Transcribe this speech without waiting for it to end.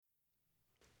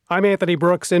I'm Anthony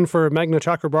Brooks, in for Meghna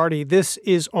Chakrabarti. This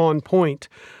is On Point.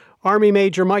 Army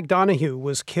Major Mike Donahue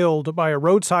was killed by a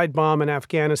roadside bomb in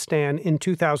Afghanistan in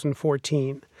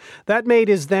 2014. That made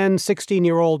his then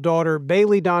 16-year-old daughter,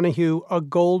 Bailey Donahue, a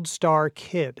Gold Star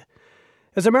kid.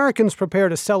 As Americans prepare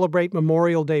to celebrate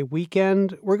Memorial Day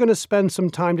weekend, we're going to spend some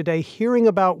time today hearing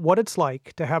about what it's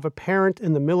like to have a parent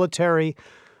in the military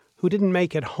who didn't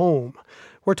make it home.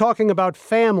 We're talking about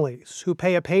families who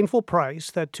pay a painful price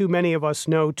that too many of us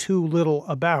know too little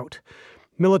about.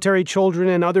 Military children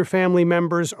and other family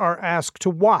members are asked to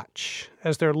watch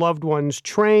as their loved ones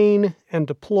train and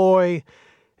deploy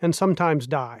and sometimes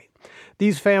die.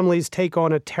 These families take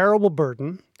on a terrible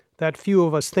burden that few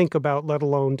of us think about, let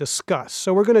alone discuss.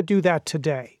 So we're going to do that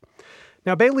today.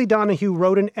 Now, Bailey Donahue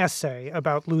wrote an essay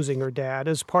about losing her dad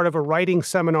as part of a writing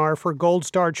seminar for Gold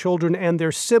Star children and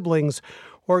their siblings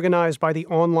organized by the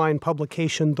online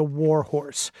publication The War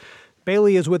Horse.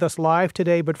 Bailey is with us live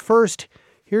today, but first,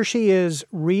 here she is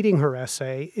reading her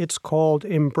essay. It's called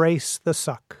Embrace the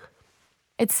Suck.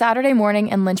 It's Saturday morning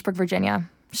in Lynchburg, Virginia,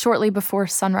 shortly before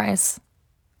sunrise.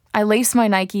 I lace my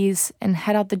Nikes and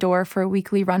head out the door for a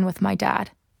weekly run with my dad.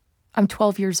 I'm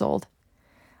 12 years old.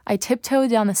 I tiptoe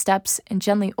down the steps and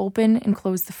gently open and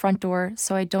close the front door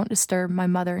so I don't disturb my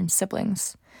mother and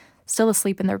siblings, still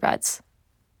asleep in their beds.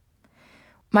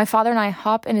 My father and I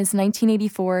hop in his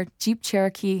 1984 Jeep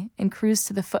Cherokee and cruise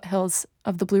to the foothills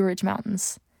of the Blue Ridge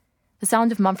Mountains. The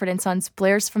sound of Mumford & Sons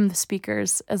blares from the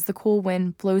speakers as the cool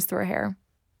wind blows through our hair.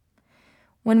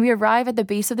 When we arrive at the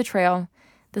base of the trail,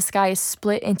 the sky is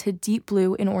split into deep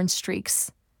blue and orange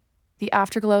streaks, the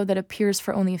afterglow that appears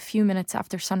for only a few minutes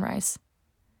after sunrise.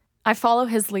 I follow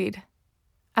his lead.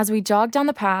 As we jog down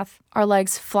the path, our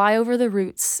legs fly over the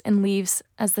roots and leaves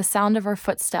as the sound of our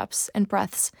footsteps and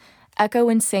breaths echo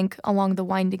in sync along the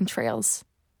winding trails.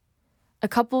 A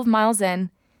couple of miles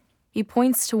in, he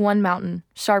points to one mountain,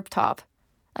 Sharp Top,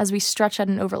 as we stretch at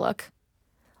an overlook.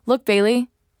 "Look, Bailey,"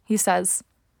 he says.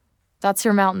 "That's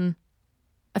your mountain."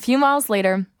 A few miles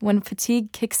later, when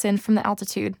fatigue kicks in from the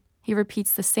altitude, he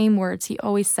repeats the same words he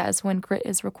always says when grit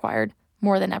is required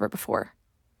more than ever before.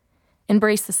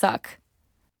 Embrace the suck.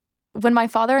 When my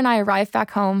father and I arrive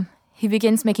back home, he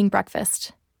begins making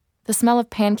breakfast. The smell of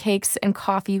pancakes and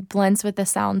coffee blends with the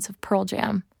sounds of Pearl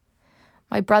Jam.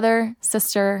 My brother,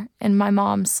 sister, and my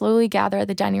mom slowly gather at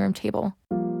the dining room table.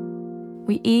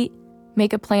 We eat,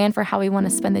 make a plan for how we want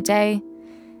to spend the day,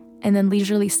 and then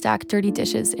leisurely stack dirty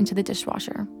dishes into the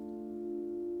dishwasher.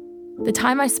 The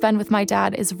time I spend with my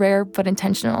dad is rare but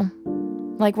intentional,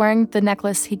 like wearing the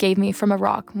necklace he gave me from a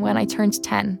rock when I turned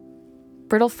 10,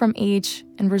 brittle from age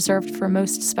and reserved for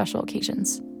most special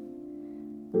occasions.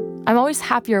 I'm always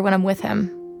happier when I'm with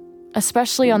him,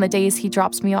 especially on the days he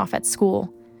drops me off at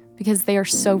school, because they are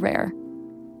so rare.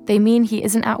 They mean he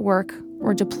isn't at work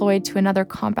or deployed to another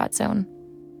combat zone.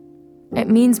 It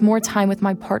means more time with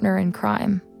my partner in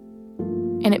crime.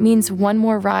 And it means one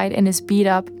more ride in his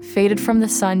beat-up, faded from the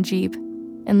sun Jeep,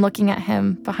 and looking at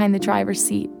him behind the driver's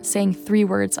seat, saying 3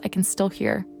 words I can still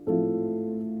hear.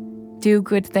 Do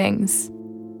good things.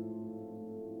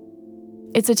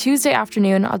 It's a Tuesday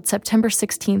afternoon on September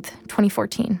 16th,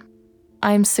 2014.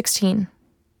 I am 16.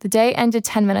 The day ended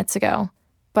 10 minutes ago,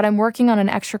 but I'm working on an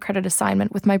extra credit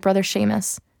assignment with my brother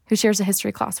Seamus, who shares a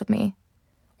history class with me.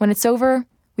 When it's over,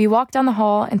 we walk down the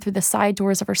hall and through the side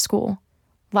doors of our school,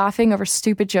 laughing over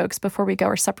stupid jokes before we go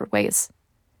our separate ways.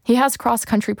 He has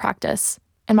cross-country practice,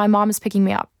 and my mom is picking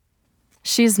me up.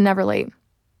 She's never late.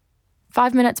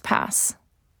 5 minutes pass.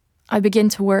 I begin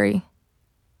to worry.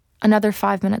 Another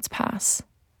 5 minutes pass.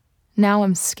 Now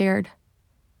I'm scared.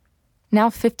 Now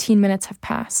 15 minutes have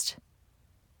passed.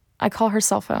 I call her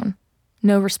cell phone.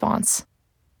 No response.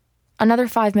 Another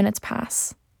 5 minutes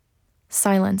pass.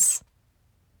 Silence.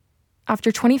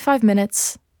 After 25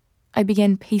 minutes, I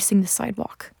begin pacing the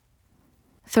sidewalk.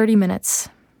 30 minutes.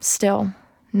 Still,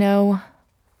 no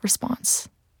response.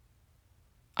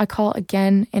 I call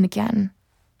again and again.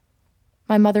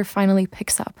 My mother finally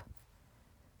picks up.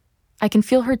 I can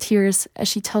feel her tears as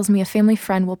she tells me a family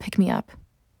friend will pick me up.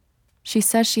 She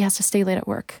says she has to stay late at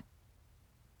work.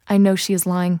 I know she is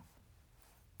lying.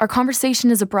 Our conversation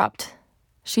is abrupt.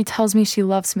 She tells me she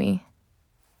loves me.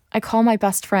 I call my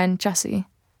best friend, Jessie.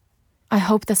 I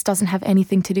hope this doesn't have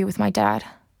anything to do with my dad,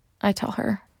 I tell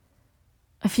her.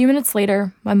 A few minutes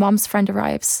later, my mom's friend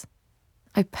arrives.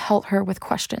 I pelt her with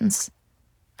questions.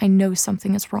 I know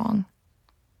something is wrong.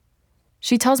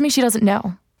 She tells me she doesn't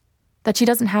know, that she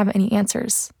doesn't have any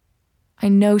answers. I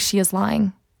know she is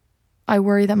lying. I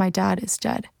worry that my dad is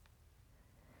dead.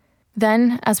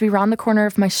 Then, as we round the corner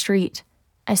of my street,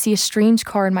 I see a strange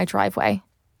car in my driveway.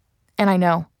 And I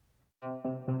know.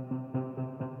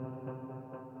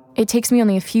 It takes me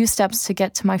only a few steps to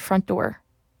get to my front door.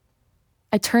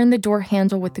 I turn the door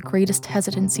handle with the greatest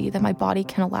hesitancy that my body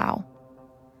can allow.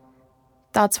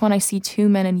 That's when I see two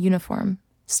men in uniform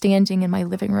standing in my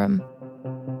living room.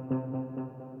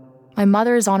 My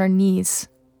mother is on her knees,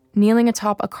 kneeling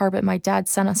atop a carpet my dad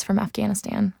sent us from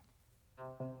Afghanistan.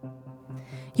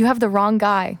 "You have the wrong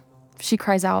guy," she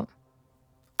cries out.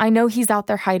 "I know he's out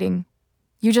there hiding.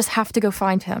 You just have to go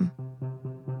find him."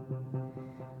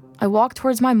 I walk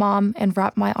towards my mom and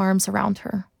wrap my arms around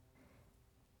her.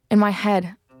 In my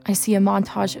head, I see a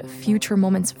montage of future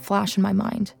moments flash in my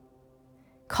mind.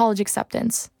 College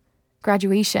acceptance,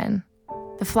 graduation,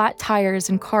 the flat tires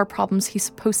and car problems he's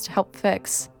supposed to help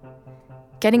fix,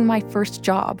 getting my first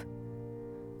job,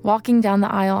 walking down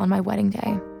the aisle on my wedding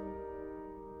day,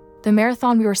 the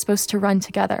marathon we were supposed to run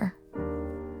together.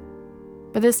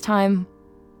 But this time,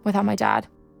 without my dad.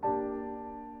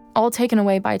 All taken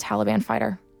away by a Taliban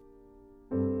fighter.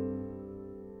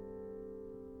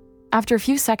 After a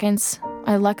few seconds,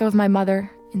 I let go of my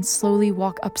mother and slowly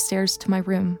walk upstairs to my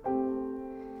room.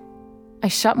 I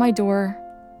shut my door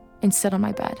and sit on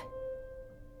my bed.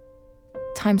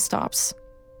 Time stops.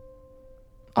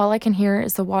 All I can hear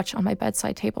is the watch on my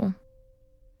bedside table.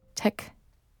 Tick,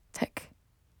 tick,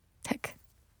 tick.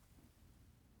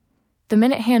 The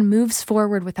minute hand moves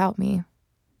forward without me.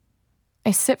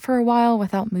 I sit for a while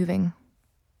without moving.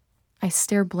 I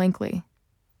stare blankly.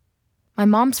 My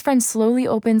mom's friend slowly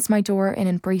opens my door and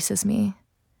embraces me.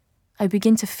 I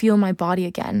begin to feel my body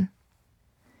again.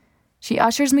 She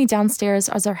ushers me downstairs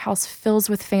as our house fills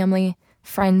with family,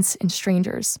 friends, and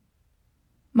strangers.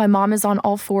 My mom is on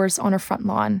all fours on her front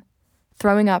lawn,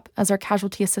 throwing up as our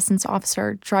casualty assistance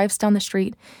officer drives down the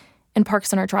street and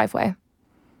parks in our driveway.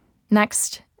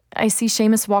 Next, I see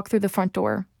Seamus walk through the front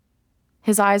door.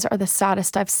 His eyes are the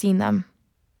saddest I've seen them.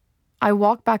 I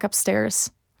walk back upstairs,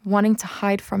 wanting to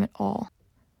hide from it all.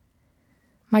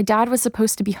 My dad was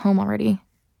supposed to be home already,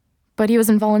 but he was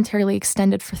involuntarily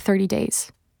extended for 30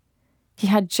 days. He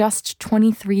had just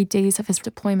 23 days of his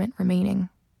deployment remaining.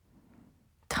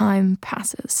 Time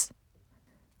passes.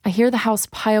 I hear the house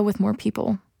pile with more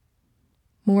people.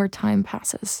 More time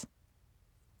passes.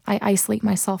 I isolate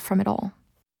myself from it all.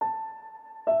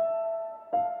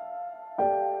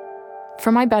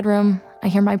 From my bedroom, I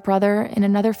hear my brother and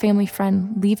another family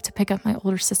friend leave to pick up my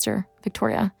older sister,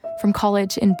 Victoria, from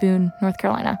college in Boone, North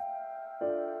Carolina.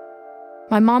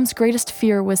 My mom's greatest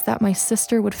fear was that my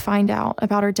sister would find out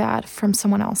about her dad from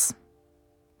someone else.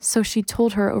 So she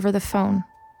told her over the phone,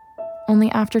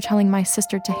 only after telling my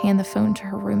sister to hand the phone to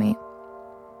her roommate.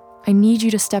 "I need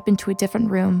you to step into a different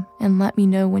room and let me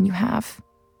know when you have.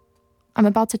 I'm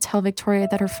about to tell Victoria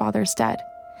that her father's dead,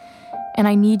 and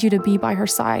I need you to be by her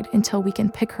side until we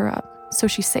can pick her up so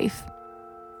she's safe."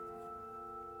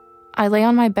 I lay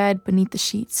on my bed beneath the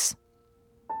sheets.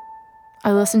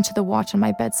 I listen to the watch on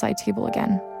my bedside table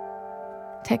again.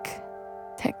 Tick,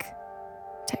 tick,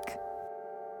 tick.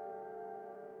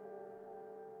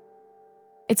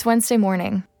 It's Wednesday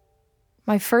morning,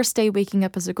 my first day waking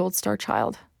up as a Gold Star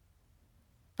child.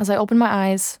 As I open my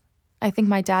eyes, I think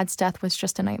my dad's death was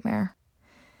just a nightmare.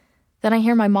 Then I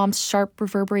hear my mom's sharp,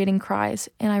 reverberating cries,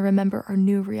 and I remember our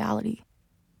new reality.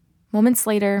 Moments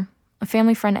later, a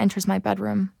family friend enters my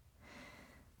bedroom.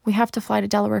 We have to fly to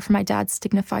Delaware for my dad's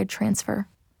dignified transfer.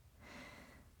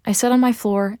 I sit on my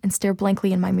floor and stare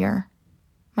blankly in my mirror.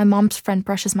 My mom's friend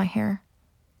brushes my hair.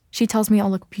 She tells me I'll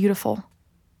look beautiful.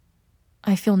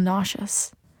 I feel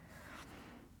nauseous.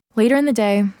 Later in the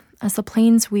day, as the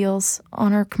plane's wheels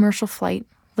on our commercial flight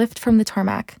lift from the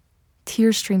tarmac,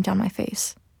 tears stream down my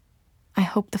face. I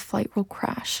hope the flight will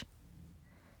crash.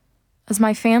 As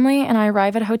my family and I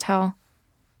arrive at a hotel,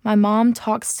 my mom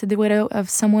talks to the widow of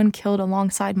someone killed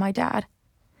alongside my dad.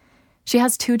 She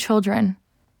has 2 children.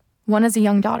 One is a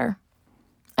young daughter.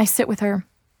 I sit with her,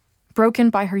 broken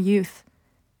by her youth.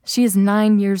 She is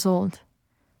 9 years old.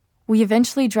 We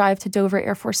eventually drive to Dover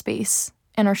Air Force Base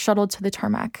and are shuttled to the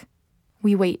tarmac.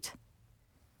 We wait.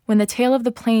 When the tail of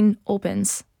the plane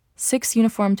opens, 6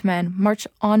 uniformed men march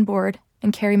on board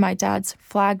and carry my dad's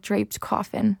flag-draped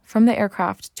coffin from the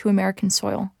aircraft to American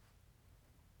soil.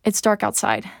 It's dark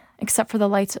outside, except for the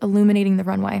lights illuminating the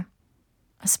runway.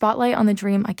 A spotlight on the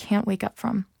dream I can't wake up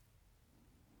from.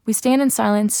 We stand in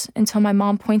silence until my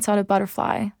mom points out a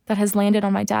butterfly that has landed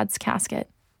on my dad's casket.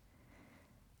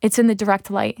 It's in the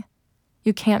direct light.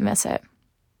 You can't miss it.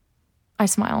 I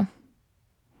smile.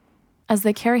 As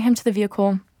they carry him to the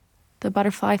vehicle, the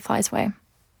butterfly flies away.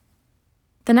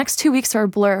 The next 2 weeks are a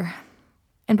blur,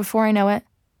 and before I know it,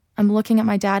 I'm looking at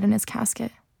my dad in his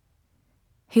casket.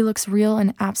 He looks real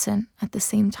and absent at the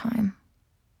same time.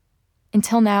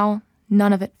 Until now,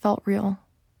 none of it felt real.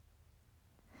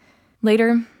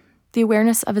 Later, the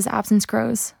awareness of his absence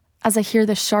grows as I hear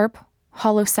the sharp,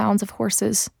 hollow sounds of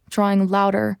horses drawing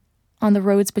louder on the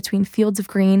roads between fields of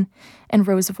green and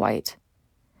rows of white,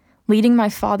 leading my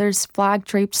father's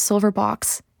flag-draped silver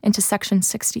box into Section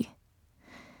 60.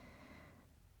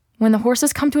 When the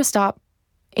horses come to a stop,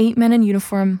 8 men in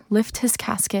uniform lift his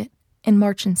casket and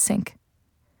march in sync.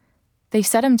 They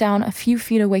set him down a few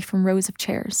feet away from rows of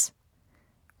chairs.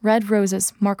 Red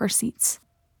roses mark our seats.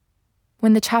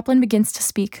 When the chaplain begins to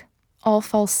speak, all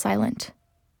falls silent.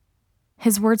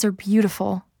 His words are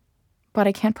beautiful, but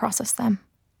I can't process them.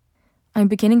 I'm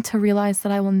beginning to realize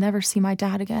that I will never see my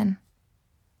dad again.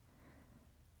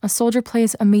 A soldier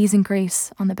plays Amazing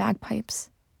Grace on the bagpipes.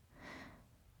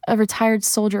 A retired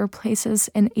soldier places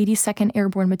an 82nd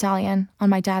Airborne Medallion on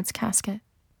my dad's casket.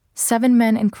 7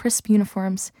 men in crisp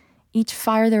uniforms each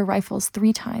fire their rifles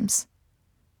 3 times.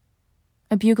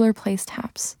 A bugler plays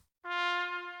taps.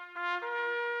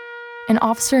 An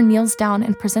officer kneels down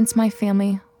and presents my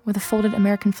family with a folded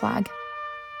American flag,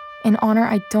 an honor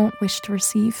I don't wish to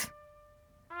receive.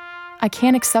 I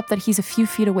can't accept that he's a few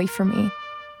feet away from me,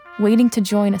 waiting to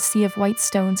join a sea of white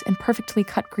stones and perfectly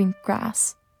cut green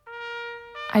grass.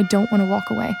 I don't want to walk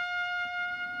away.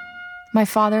 My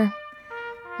father,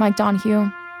 Mike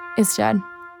Donahue, is dead.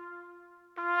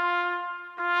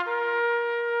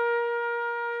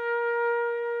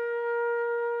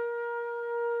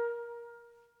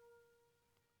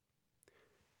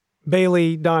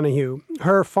 Bailey Donahue.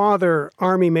 Her father,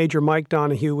 Army Major Mike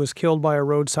Donahue, was killed by a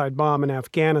roadside bomb in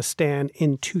Afghanistan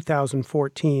in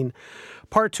 2014.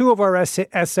 Part 2 of our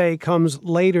essay comes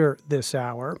later this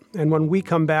hour, and when we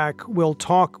come back, we'll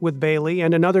talk with Bailey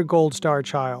and another Gold Star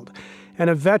child, and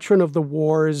a veteran of the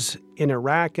wars in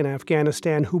Iraq and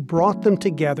Afghanistan who brought them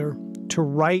together to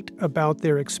write about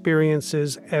their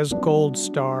experiences as Gold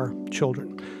Star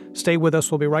children. Stay with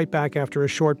us. We'll be right back after a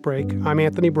short break. I'm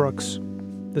Anthony Brooks.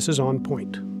 This is On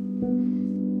Point.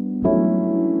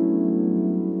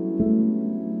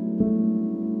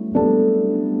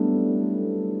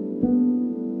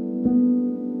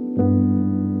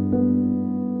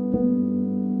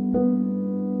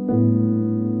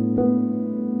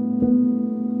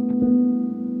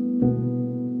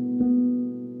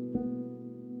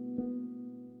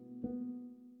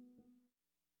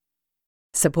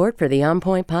 Support for the On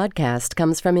Point podcast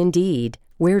comes from Indeed.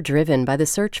 We're driven by the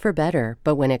search for better,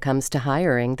 but when it comes to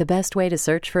hiring, the best way to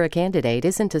search for a candidate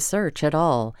isn't to search at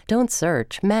all. Don't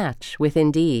search, match with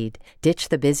Indeed. Ditch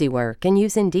the busy work and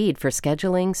use Indeed for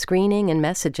scheduling, screening, and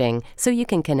messaging so you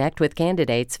can connect with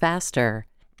candidates faster.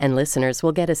 And listeners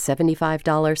will get a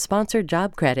 $75 sponsored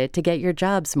job credit to get your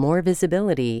jobs more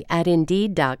visibility at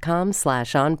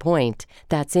Indeed.com/onpoint.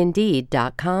 That's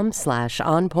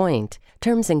Indeed.com/onpoint.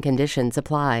 Terms and conditions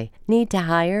apply. Need to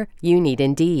hire? You need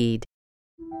Indeed.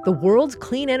 The world's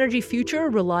clean energy future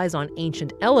relies on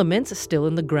ancient elements still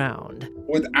in the ground.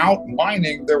 Without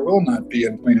mining, there will not be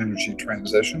a clean energy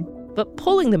transition. But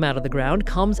pulling them out of the ground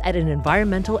comes at an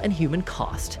environmental and human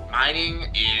cost. Mining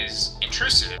is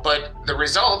intrusive, but the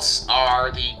results are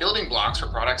the building blocks for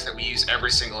products that we use every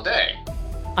single day.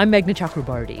 I'm Meghna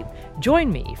Chakrabarti.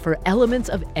 Join me for Elements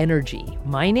of Energy,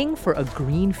 Mining for a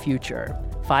Green Future.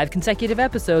 5 consecutive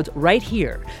episodes right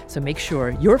here, so make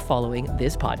sure you're following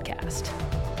this podcast.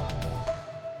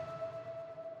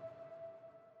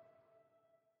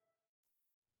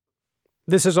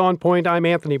 This is On Point. I'm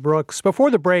Anthony Brooks.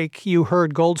 Before the break, you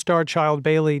heard Gold Star child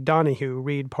Bailey Donahue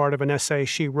read part of an essay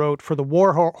she wrote for The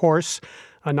War Horse,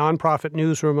 a nonprofit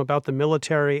newsroom about the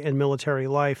military and military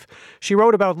life. She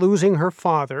wrote about losing her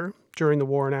father during the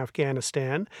war in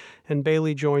Afghanistan, and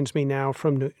Bailey joins me now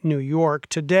from New York.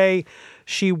 Today,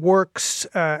 she works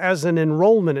as an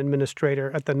enrollment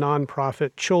administrator at the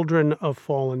nonprofit Children of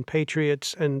Fallen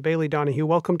Patriots. And Bailey Donahue,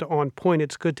 welcome to On Point.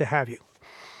 It's good to have you.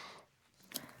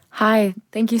 Hi,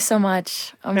 thank you so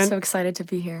much. I'm so excited to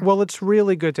be here. Well, it's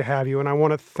really good to have you, and I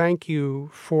want to thank you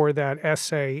for that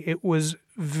essay. It was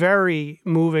very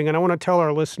moving, and I want to tell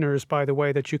our listeners, by the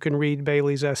way, that you can read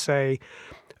Bailey's essay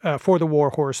for The War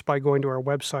Horse by going to our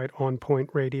website,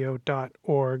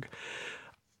 onpointradio.org.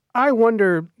 I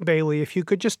wonder, Bailey, if you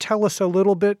could just tell us a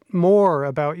little bit more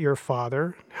about your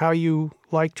father, how you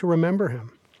like to remember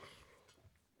him.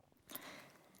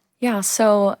 Yeah,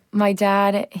 so my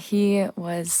dad, he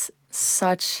was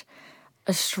such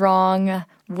a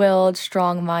strong-willed,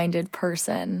 strong-minded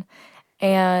person.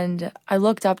 And I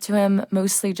looked up to him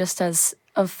mostly just as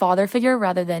a father figure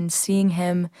rather than seeing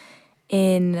him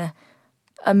in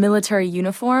a military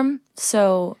uniform.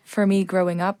 So for me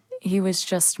growing up, he was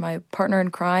just my partner in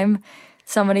crime,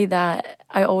 somebody that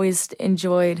I always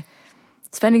enjoyed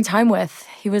spending time with.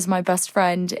 He was my best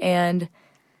friend, and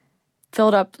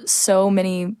filled up so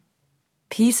many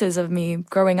pieces of me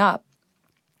growing up.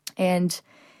 And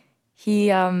he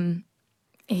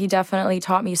definitely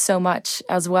taught me so much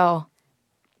as well.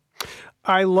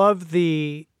 I love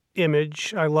the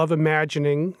image. I love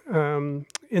imagining.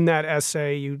 In that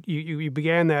essay, you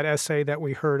began that essay that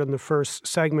we heard in the first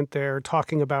segment there,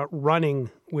 talking about running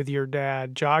with your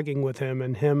dad, jogging with him,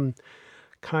 and him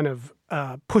kind of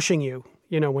pushing you,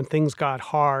 when things got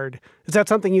hard. Is that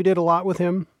something you did a lot with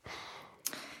him?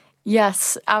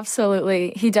 Yes,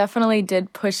 absolutely. He definitely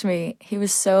did push me. He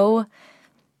was so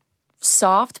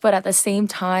soft, but at the same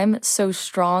time, so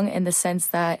strong in the sense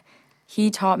that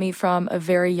he taught me from a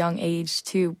very young age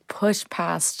to push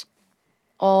past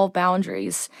all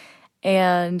boundaries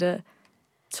and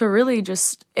to really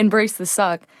just embrace the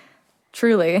suck,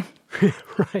 truly.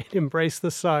 Right, embrace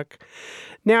the suck.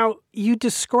 Now, you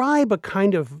describe a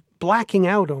kind of blacking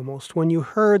out almost when you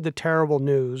heard the terrible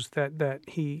news that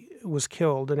he was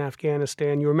killed in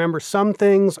Afghanistan. You remember some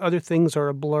things, other things are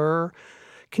a blur.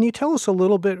 Can you tell us a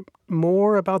little bit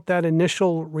more about that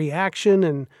initial reaction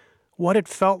and what it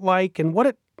felt like and what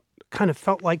it kind of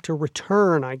felt like to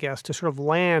return, I guess, to sort of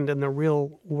land in the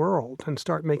real world and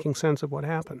start making sense of what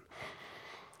happened?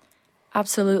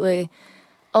 Absolutely.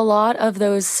 A lot of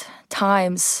those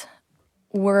times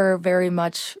were very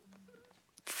much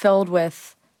filled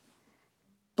with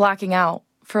blacking out,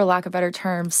 for lack of better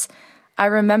terms. I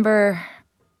remember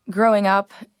growing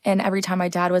up and every time my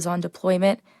dad was on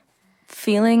deployment,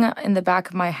 feeling in the back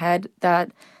of my head that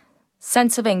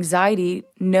sense of anxiety,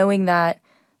 knowing that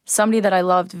somebody that I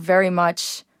loved very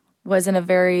much was in a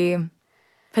very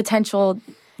potential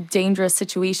dangerous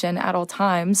situation at all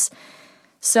times.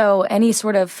 So any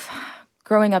sort of,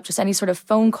 growing up, just any sort of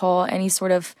phone call, any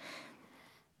sort of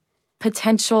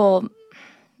potential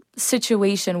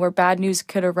situation where bad news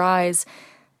could arise,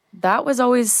 that was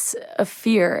always a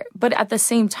fear. But at the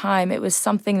same time, it was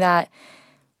something that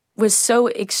was so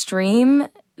extreme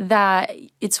that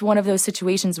it's one of those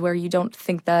situations where you don't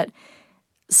think that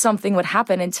something would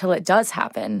happen until it does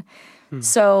happen.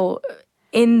 So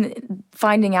in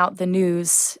finding out the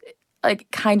news,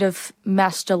 kind of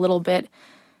meshed a little bit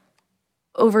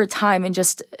over time, and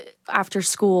just after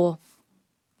school,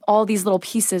 all these little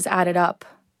pieces added up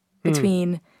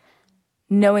between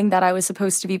knowing that I was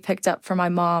supposed to be picked up for my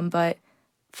mom, but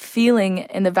feeling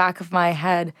in the back of my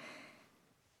head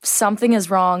something is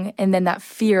wrong, and then that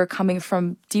fear coming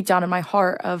from deep down in my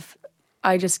heart of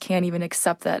I just can't even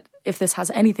accept that if this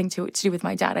has anything to do with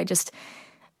my dad. I just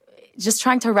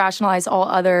trying to rationalize all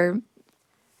other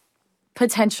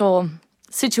potential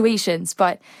situations.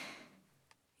 But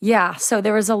yeah, so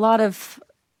there was a lot of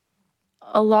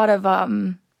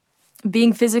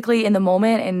being physically in the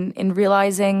moment and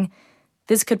realizing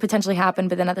this could potentially happen,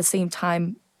 but then at the same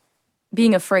time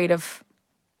being afraid of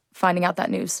finding out that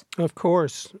news. Of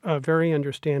course, very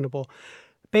understandable.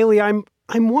 Bailey, I'm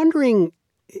wondering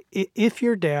if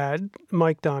your dad,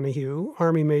 Mike Donahue,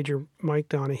 Army Major Mike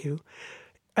Donahue,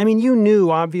 I mean, you knew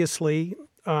obviously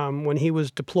when he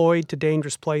was deployed to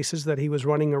dangerous places that he was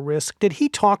running a risk. Did he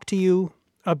talk to you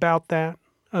about that,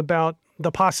 about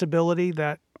the possibility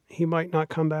that he might not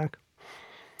come back?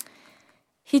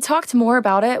 He talked more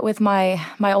about it with my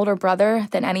older brother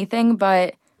than anything,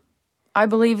 but I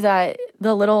believe that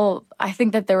I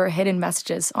think that there were hidden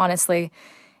messages, honestly.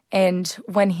 And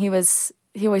when he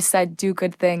always said, do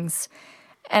good things.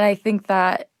 And I think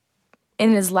that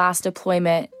in his last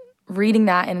deployment, reading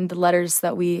that and the letters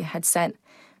that we had sent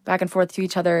back and forth to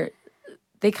each other,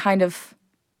 they kind of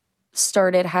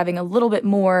started having a little bit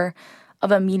more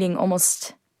of a meaning,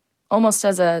 almost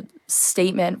as a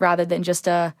statement rather than just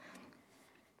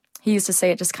he used to say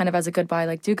it just kind of as a goodbye,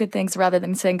 like do good things rather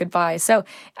than saying goodbye. So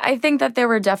I think that there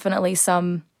were definitely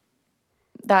some,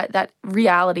 that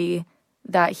reality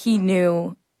that he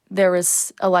knew there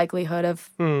was a likelihood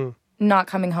of not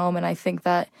coming home. And I think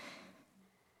that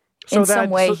some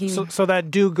way So that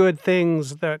do good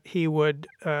things that he would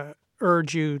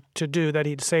urge you to do, that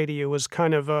he'd say to you, was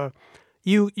kind of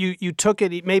you took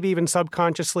it maybe even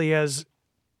subconsciously as,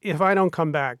 if I don't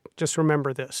come back, just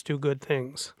remember this, do good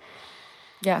things.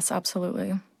 Yes,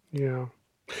 absolutely. Yeah.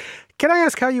 Can I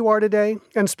ask how you are today?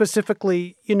 And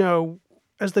specifically,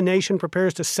 as the nation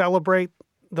prepares to celebrate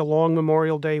the long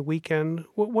Memorial Day weekend,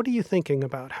 what are you thinking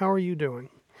about? How are you doing?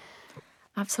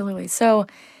 Absolutely. So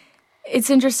it's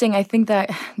interesting. I think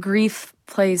that grief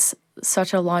plays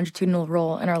such a longitudinal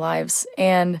role in our lives.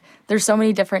 And there's so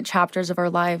many different chapters of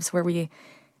our lives where we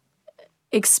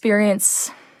experience,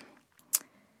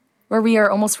 where we are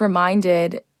almost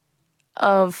reminded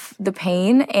of the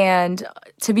pain. And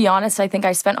to be honest, I think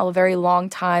I spent a very long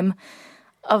time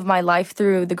of my life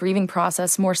through the grieving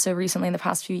process, more so recently in the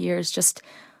past few years, just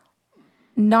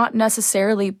not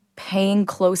necessarily paying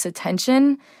close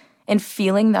attention and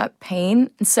feeling that pain.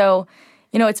 And so,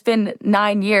 it's been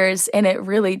 9 years, and it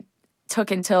really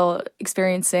took until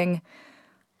experiencing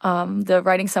the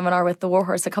writing seminar with the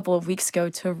Warhorse a couple of weeks ago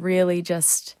to really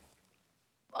just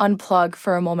unplug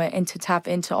for a moment and to tap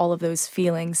into all of those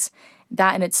feelings.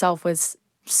 That in itself was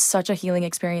such a healing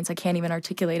experience. I can't even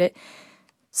articulate it.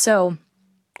 So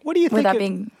what do you think?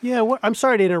 I'm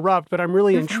sorry to interrupt, but I'm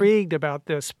really Mm-hmm. intrigued about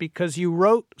this because you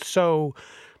wrote so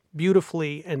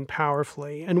beautifully and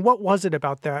powerfully. And what was it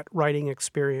about that writing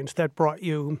experience that brought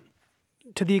you,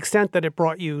 to the extent that it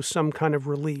brought you some kind of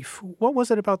relief? What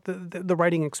was it about the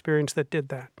writing experience that did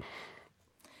that?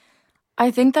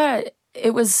 I think that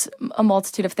it was a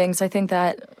multitude of things. I think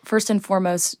that first and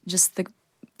foremost, just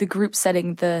the group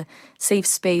setting, the safe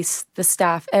space, the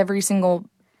staff, every single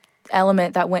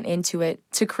element that went into it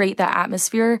to create that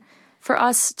atmosphere for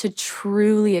us to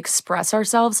truly express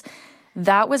ourselves,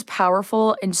 that was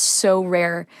powerful and so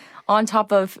rare. On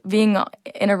top of being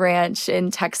in a ranch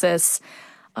in Texas,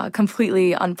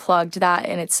 completely unplugged, that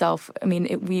in itself,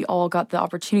 we all got the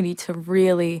opportunity to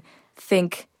really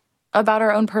think about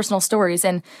our own personal stories.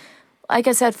 And like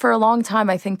I said, for a long time,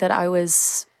 I think that I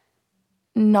was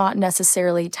not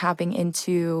necessarily tapping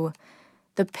into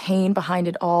the pain behind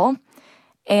it all.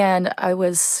 And I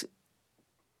was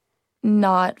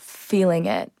not feeling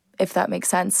it, if that makes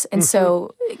sense. And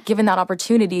so given that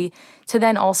opportunity to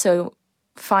then also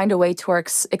find a way to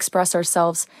express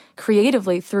ourselves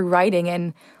creatively through writing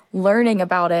and learning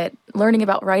about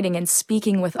writing and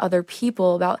speaking with other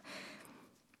people about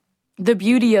the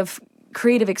beauty of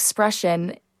creative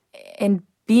expression and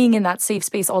being in that safe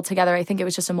space altogether, I think it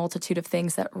was just a multitude of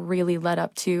things that really led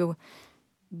up to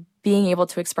being able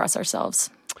to express ourselves.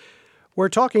 We're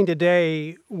talking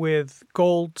today with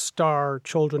Gold Star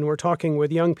children. We're talking with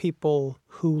young people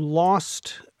who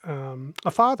lost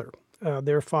a father.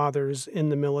 Their fathers in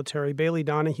the military. Bailey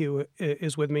Donahue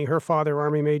is with me. Her father,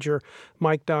 Army Major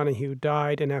Mike Donahue,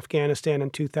 died in Afghanistan in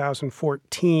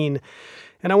 2014.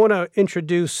 And I want to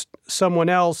introduce someone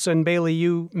else. And Bailey,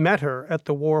 you met her at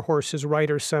the Warhorses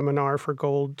Writers Seminar for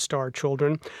Gold Star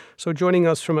Children. So joining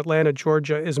us from Atlanta,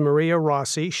 Georgia, is Maria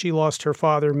Rossi. She lost her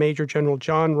father, Major General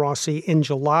John Rossi, in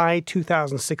July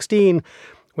 2016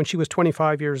 when she was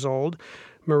 25 years old.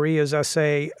 Maria's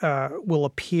essay will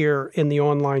appear in the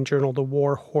online journal, The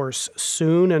War Horse,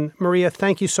 soon. And Maria,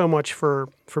 thank you so much for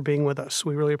being with us.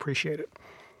 We really appreciate it.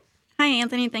 Hi,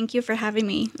 Anthony. Thank you for having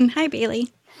me. And hi,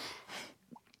 Bailey.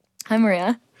 Hi,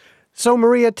 Maria. So,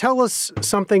 Maria, tell us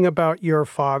something about your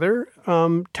father.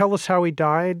 Tell us how he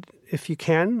died, if you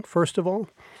can, first of all.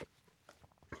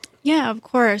 Yeah, of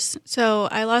course. So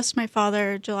I lost my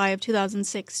father July of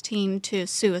 2016 to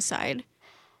suicide.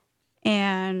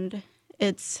 And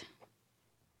it's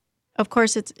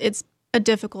a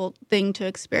difficult thing to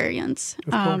experience.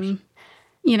 Of course.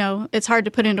 It's hard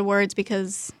to put into words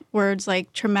because words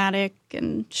like traumatic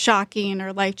and shocking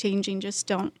or life-changing just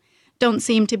don't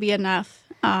seem to be enough.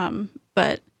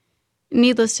 But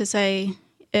needless to say,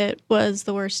 it was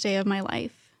the worst day of my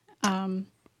life.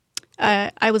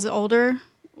 I was older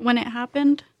when it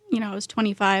happened. I was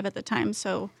 25 at the time,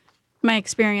 so my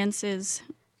experience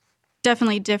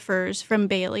definitely differs from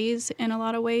Bailey's in a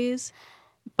lot of ways.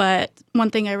 But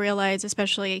one thing I realized,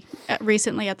 especially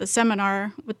recently at the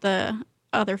seminar with the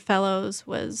other fellows,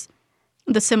 was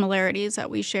the similarities that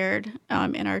we shared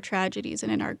in our tragedies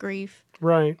and in our grief.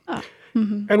 Right.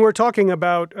 And we're talking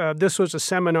about, this was a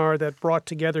seminar that brought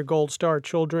together Gold Star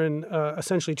children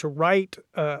essentially to write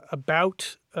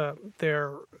about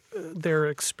their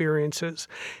experiences.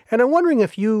 And I'm wondering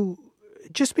if you,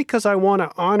 just because I want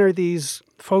to honor these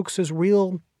folks as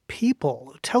real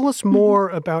people, tell us more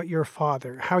about your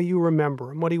father, how you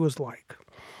remember him, what he was like.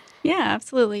 Yeah,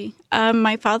 absolutely.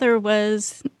 My father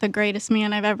was the greatest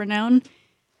man I've ever known.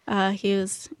 He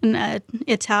was an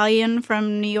Italian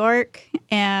from New York,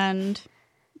 and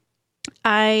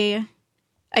I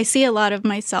see a lot of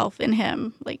myself in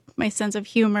him, like my sense of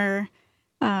humor,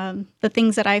 the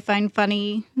things that I find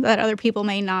funny that other people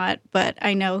may not, but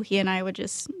I know he and I would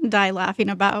just die laughing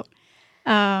about.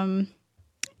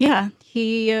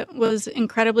 He was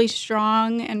incredibly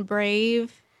strong and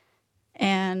brave,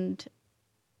 and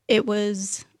I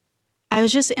was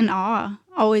just in awe,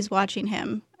 always watching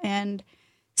him and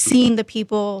seeing the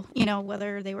people,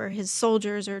 whether they were his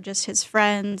soldiers or just his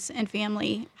friends and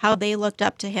family, how they looked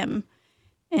up to him.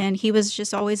 And he was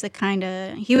just always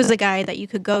he was the guy that you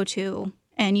could go to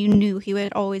and you knew he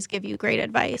would always give you great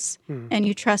advice and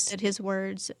you trusted his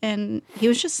words. And he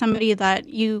was just somebody that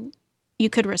you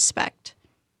could respect.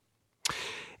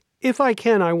 If I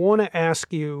can, I want to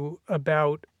ask you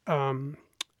about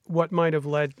what might have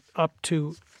led up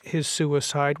to his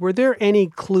suicide. Were there any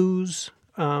clues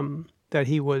that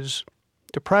he was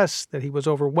depressed, that he was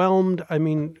overwhelmed? I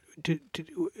mean,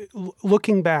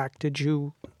 looking back,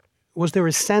 was there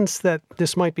a sense that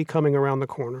this might be coming around the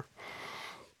corner?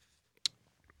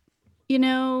 You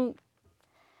know,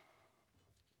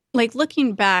 like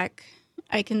looking back,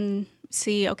 I can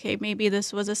see, okay, maybe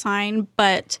this was a sign,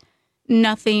 but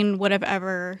nothing would have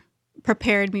ever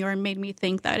prepared me or made me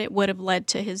think that it would have led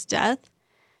to his death.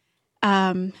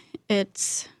 We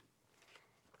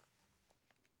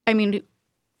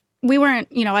weren't,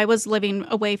 I was living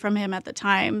away from him at the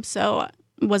time, so I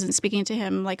wasn't speaking to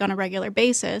him like on a regular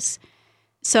basis.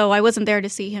 So I wasn't there to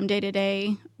see him day to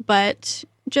day, but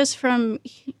just from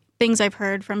things I've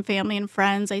heard from family and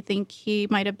friends, I think he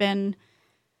might have been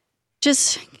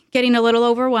just getting a little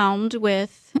overwhelmed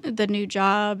with the new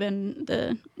job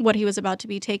and what he was about to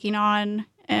be taking on.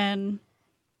 And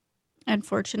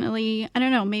unfortunately, I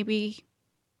don't know, maybe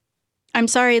I'm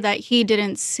sorry that he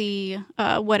didn't see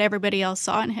what everybody else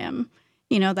saw in him,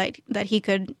 that he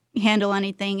could handle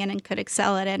anything and could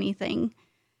excel at anything.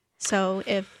 So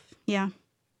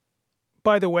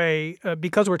By the way,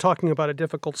 because we're talking about a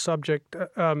difficult subject,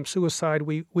 suicide,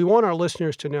 we want our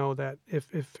listeners to know that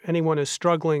if anyone is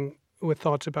struggling with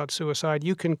thoughts about suicide,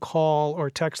 you can call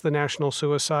or text the National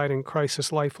Suicide and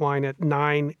Crisis Lifeline at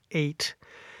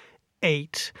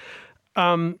 988.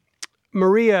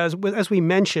 Maria, as we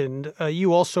mentioned,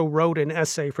 you also wrote an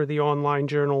essay for the online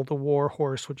journal, The War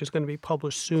Horse, which is going to be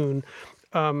published soon.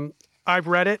 I've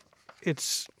read it.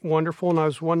 It's wonderful, and I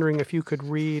was wondering if you could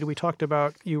read. We talked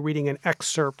about you reading an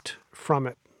excerpt from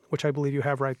it, which I believe you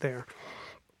have right there.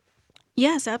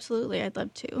 Yes, absolutely. I'd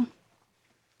love to.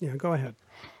 Yeah, go ahead.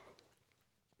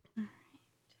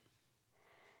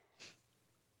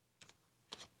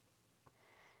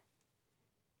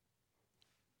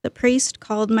 The priest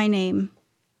called my name,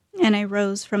 and I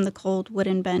rose from the cold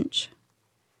wooden bench.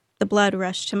 The blood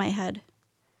rushed to my head.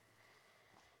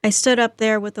 I stood up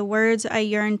there with the words I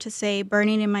yearned to say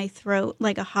burning in my throat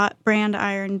like a hot brand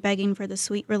iron begging for the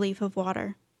sweet relief of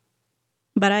water.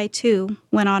 But I, too,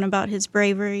 went on about his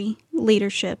bravery,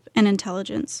 leadership, and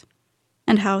intelligence,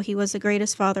 and how he was the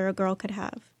greatest father a girl could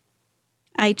have.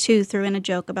 I, too, threw in a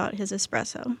joke about his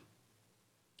espresso.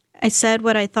 I said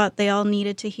what I thought they all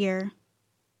needed to hear.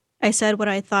 I said what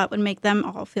I thought would make them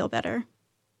all feel better.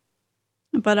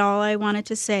 But all I wanted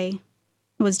to say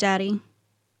was, Daddy,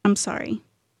 I'm sorry.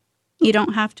 You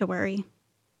don't have to worry.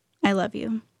 I love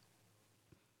you.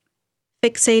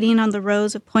 Fixating on the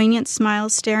rows of poignant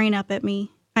smiles staring up at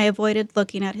me, I avoided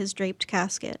looking at his draped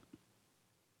casket.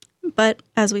 But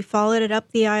as we followed it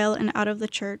up the aisle and out of the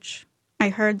church, I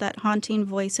heard that haunting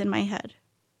voice in my head.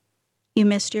 You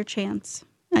missed your chance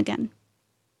again.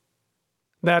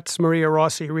 That's Maria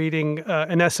Rossi reading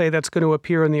an essay that's going to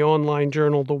appear in the online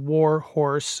journal, The War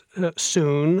Horse,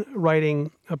 soon, writing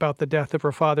about the death of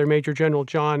her father, Major General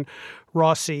John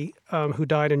Rossi, who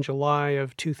died in July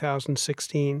of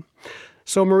 2016.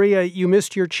 So, Maria, you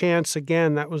missed your chance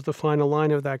again. That was the final line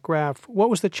of that graph.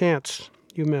 What was the chance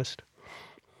you missed?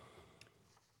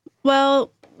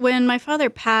 Well, when my father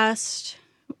passed,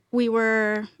 we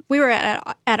were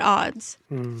at odds.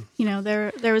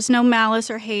 There was no malice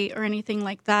or hate or anything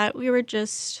like that. We were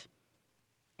just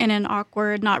in an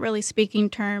awkward, not really speaking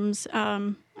terms.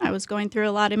 I was going through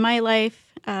a lot in my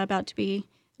life, about to be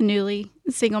a newly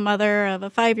single mother of a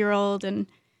 5-year-old, and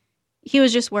he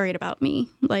was just worried about me,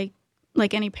 like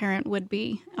any parent would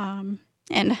be.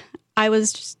 And I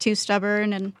was just too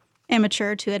stubborn and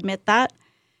immature to admit that.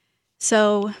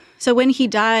 So when he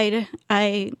died,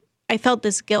 I felt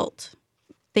this guilt,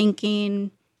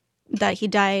 thinking that he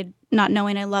died not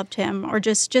knowing I loved him, or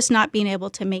just not being able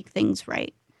to make things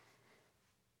right.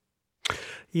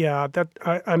 Yeah,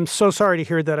 I'm so sorry to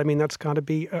hear that. I mean, that's got to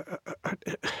be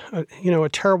a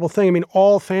terrible thing. I mean,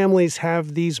 all families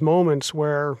have these moments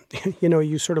where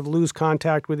you sort of lose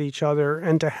contact with each other,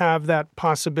 and to have that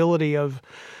possibility of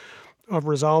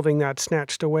resolving that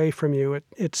snatched away from you,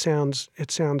 it sounds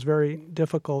very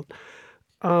difficult.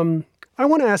 I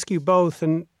want to ask you both,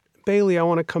 and Bailey, I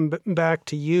want to come back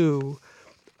to you.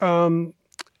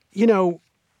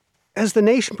 As the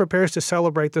nation prepares to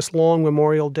celebrate this long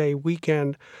Memorial Day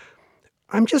weekend,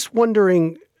 I'm just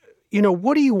wondering,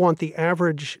 what do you want the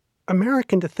average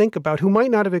American to think about who might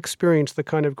not have experienced the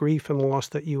kind of grief and loss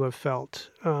that you have felt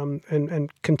and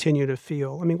continue to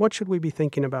feel? I mean, what should we be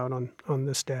thinking about on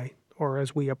this day or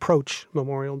as we approach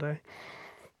Memorial Day?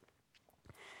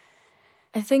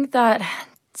 I think that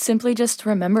simply just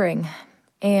remembering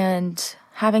and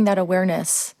having that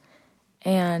awareness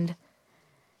and,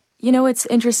 It's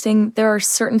interesting. There are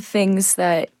certain things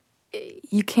that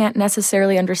you can't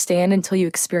necessarily understand until you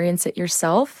experience it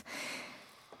yourself.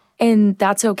 And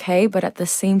that's okay, but at the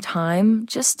same time,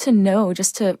 just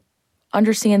to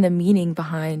understand the meaning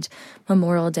behind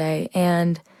Memorial Day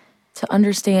and to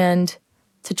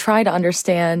try to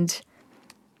understand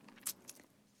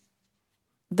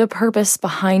the purpose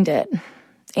behind it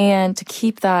and to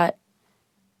keep that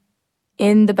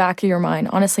in the back of your mind,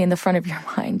 honestly, in the front of your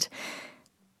mind.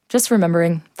 Just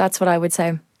remembering, that's what I would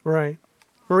say. Right.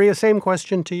 Maria, same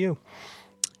question to you.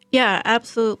 Yeah,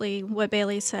 absolutely what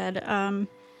Bailey said.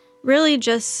 Really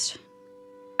just,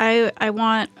 I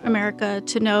want America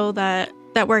to know that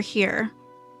we're here,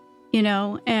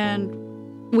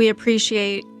 and we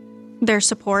appreciate their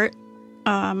support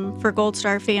for Gold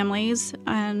Star families.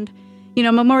 And,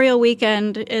 Memorial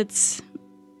Weekend, it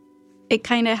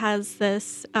kind of has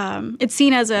this, it's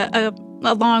seen as a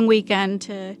long weekend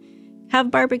to have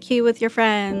barbecue with your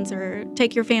friends or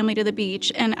take your family to the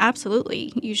beach. And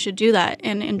absolutely, you should do that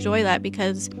and enjoy that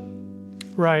because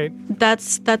right.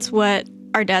 That's what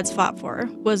our dads fought for,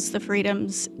 was the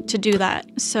freedoms to do that.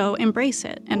 So embrace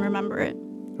it and remember it.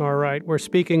 All right. We're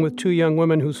speaking with two young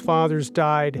women whose fathers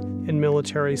died in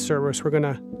military service. We're going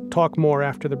to talk more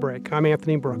after the break. I'm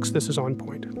Anthony Brooks. This is On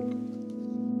Point.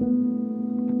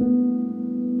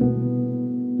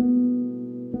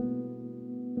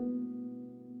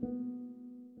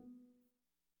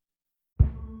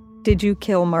 Did you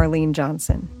kill Marlene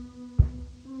Johnson?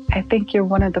 I think you're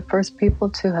one of the first people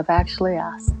to have actually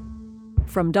asked.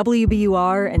 From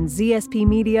WBUR and ZSP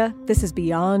Media, this is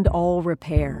Beyond All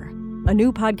Repair, a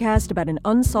new podcast about an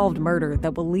unsolved murder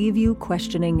that will leave you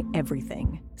questioning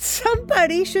everything.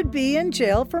 Somebody should be in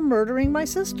jail for murdering my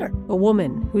sister. A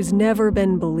woman who's never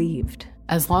been believed.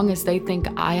 As long as they think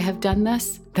I have done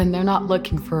this, then they're not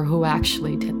looking for who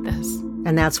actually did this.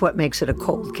 And that's what makes it a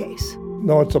cold case.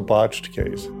 No, it's a botched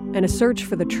case. And a search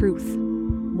for the truth,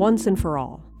 once and for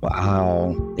all.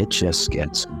 Wow, it just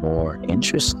gets more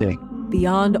interesting.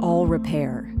 Beyond All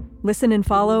Repair. Listen and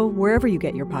follow wherever you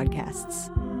get your podcasts.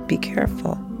 Be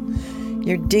careful.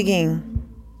 You're digging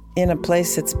in a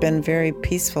place that's been very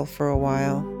peaceful for a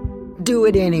while. Do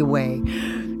it anyway.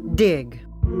 Dig.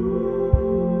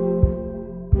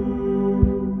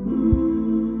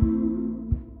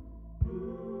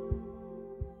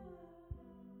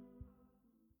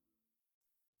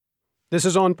 This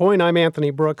is On Point. I'm Anthony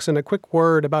Brooks, and a quick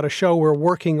word about a show we're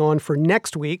working on for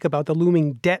next week about the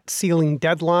looming debt ceiling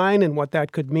deadline and what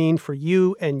that could mean for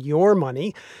you and your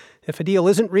money. If a deal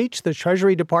isn't reached, the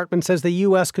Treasury Department says the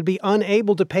U.S. could be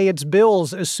unable to pay its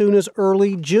bills as soon as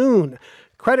early June.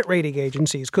 Credit rating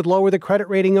agencies could lower the credit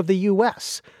rating of the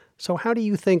U.S. So how do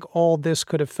you think all this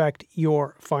could affect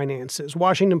your finances?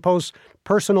 Washington Post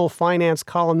personal finance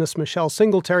columnist Michelle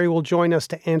Singletary will join us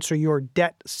to answer your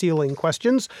debt ceiling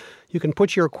questions. You can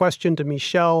put your question to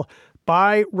Michelle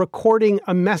by recording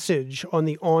a message on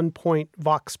the On Point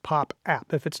Vox Pop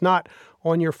app. If it's not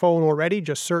on your phone already,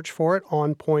 just search for it,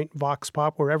 On Point Vox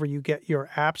Pop, wherever you get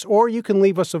your apps. Or you can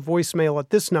leave us a voicemail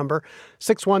at this number,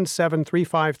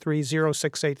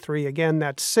 617-353-0683. Again,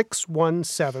 that's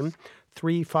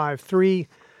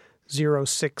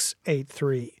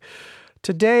 617-353-0683.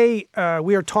 Today,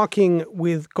 we are talking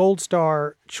with Gold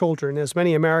Star children as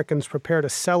many Americans prepare to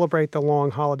celebrate the long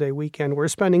holiday weekend. We're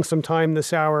spending some time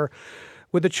this hour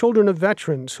with the children of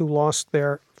veterans who lost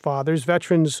their fathers,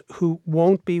 veterans who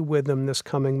won't be with them this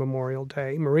coming Memorial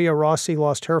Day. Maria Rossi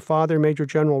lost her father, Major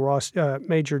General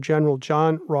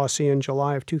John Rossi, in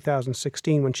July of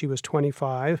 2016 when she was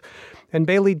 25. And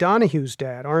Bailey Donahue's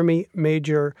dad, Army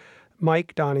Major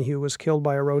Mike Donahue, was killed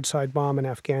by a roadside bomb in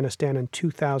Afghanistan in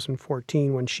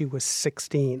 2014 when she was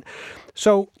 16.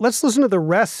 So let's listen to the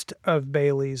rest of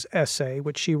Bailey's essay,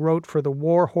 which she wrote for The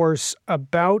War Horse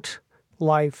about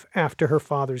life after her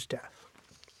father's death.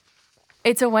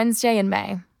 It's a Wednesday in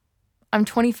May. I'm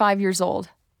 25 years old.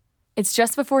 It's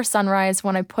just before sunrise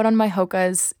when I put on my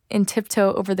hokas and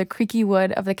tiptoe over the creaky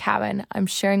wood of the cabin I'm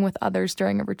sharing with others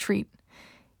during a retreat,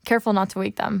 careful not to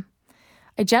wake them.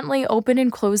 I gently open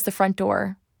and close the front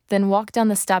door, then walk down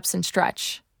the steps and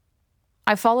stretch.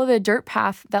 I follow the dirt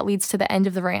path that leads to the end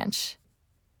of the ranch,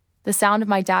 the sound of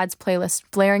my dad's playlist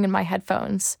blaring in my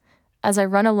headphones as I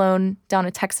run alone down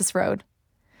a Texas road.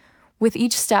 With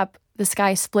each step, the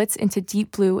sky splits into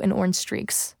deep blue and orange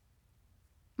streaks.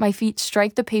 My feet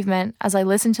strike the pavement as I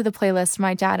listen to the playlist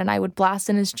my dad and I would blast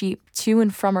in his Jeep to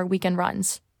and from our weekend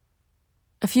runs.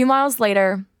 A few miles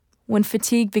later, when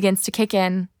fatigue begins to kick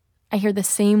in, I hear the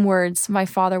same words my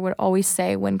father would always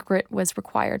say when grit was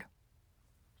required.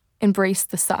 Embrace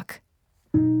the suck.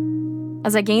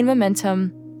 As I gain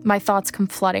momentum, my thoughts come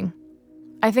flooding.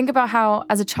 I think about how,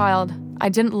 as a child, I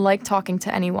didn't like talking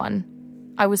to anyone.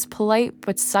 I was polite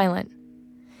but silent.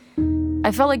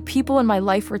 I felt like people in my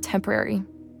life were temporary,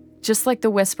 just like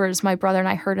the whispers my brother and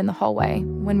I heard in the hallway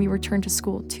when we returned to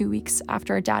school 2 weeks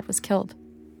after our dad was killed.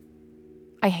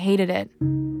 I hated it.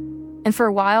 And for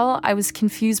a while, I was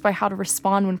confused by how to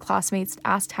respond when classmates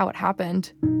asked how it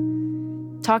happened.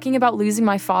 Talking about losing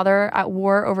my father at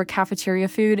war over cafeteria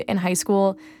food in high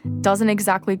school doesn't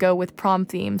exactly go with prom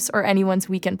themes or anyone's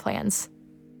weekend plans.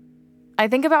 I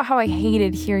think about how I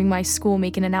hated hearing my school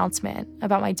make an announcement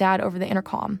about my dad over the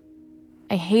intercom.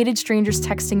 I hated strangers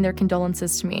texting their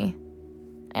condolences to me.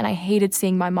 And I hated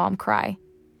seeing my mom cry.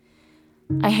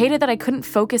 I hated that I couldn't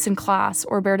focus in class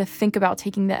or bear to think about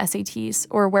taking the SATs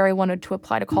or where I wanted to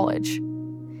apply to college.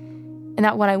 And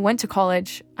that when I went to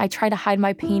college, I tried to hide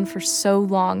my pain for so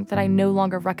long that I no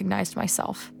longer recognized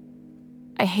myself.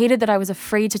 I hated that I was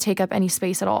afraid to take up any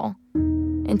space at all,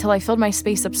 until I filled my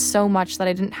space up so much that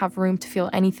I didn't have room to feel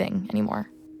anything anymore.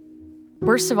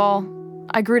 Worst of all,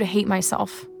 I grew to hate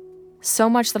myself, so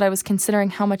much that I was considering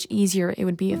how much easier it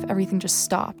would be if everything just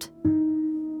stopped.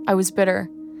 I was bitter.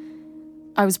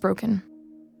 I was broken.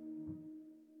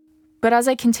 But as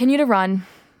I continue to run,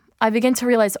 I begin to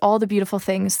realize all the beautiful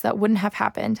things that wouldn't have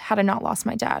happened had I not lost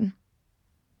my dad.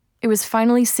 It was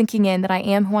finally sinking in that I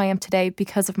am who I am today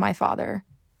because of my father,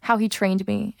 how he trained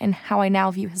me, and how I now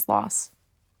view his loss.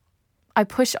 I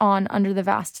push on under the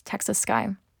vast Texas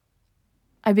sky.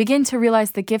 I begin to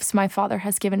realize the gifts my father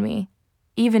has given me,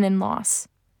 even in loss.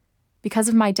 Because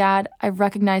of my dad, I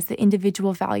recognize the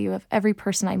individual value of every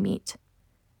person I meet.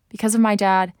 Because of my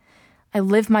dad, I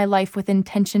live my life with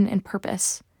intention and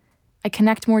purpose. I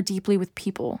connect more deeply with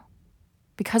people.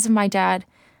 Because of my dad,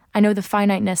 I know the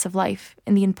finiteness of life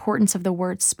and the importance of the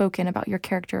words spoken about your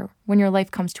character when your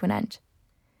life comes to an end.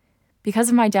 Because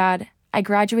of my dad, I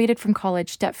graduated from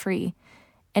college debt-free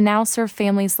and now serve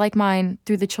families like mine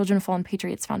through the Children of Fallen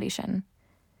Patriots Foundation.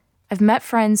 I've met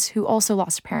friends who also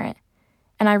lost a parent,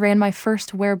 and I ran my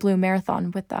first Wear Blue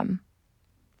marathon with them.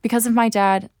 Because of my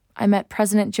dad, I met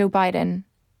President Joe Biden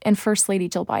and First Lady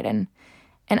Jill Biden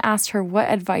and asked her what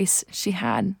advice she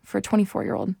had for a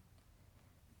 24-year-old.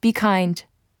 Be kind,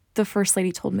 the First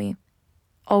Lady told me.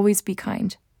 Always be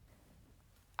kind.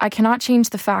 I cannot change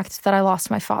the fact that I lost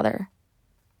my father,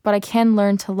 but I can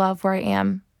learn to love where I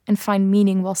am and find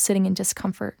meaning while sitting in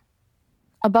discomfort.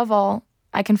 Above all,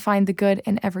 I can find the good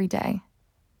in every day.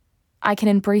 I can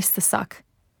embrace the suck.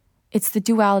 It's the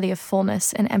duality of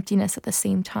fullness and emptiness at the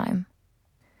same time.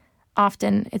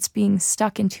 Often, it's being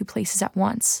stuck in two places at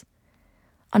once.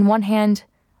 On one hand,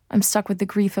 I'm stuck with the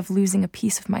grief of losing a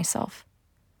piece of myself.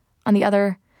 On the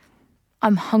other,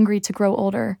 I'm hungry to grow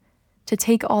older, to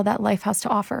take all that life has to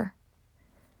offer.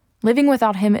 Living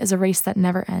without him is a race that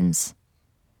never ends.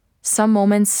 Some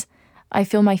moments, I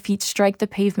feel my feet strike the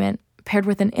pavement, paired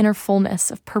with an inner fullness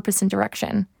of purpose and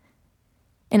direction.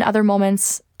 In other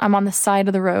moments, I'm on the side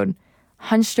of the road,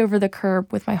 hunched over the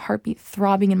curb with my heartbeat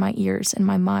throbbing in my ears and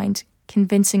my mind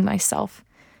convincing myself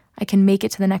I can make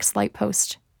it to the next light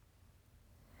post.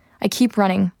 I keep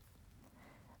running.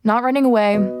 Not running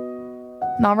away,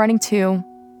 not running to,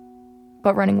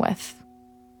 but running with.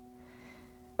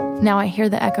 Now I hear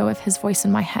the echo of his voice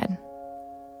in my head.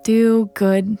 Do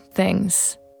good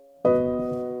things.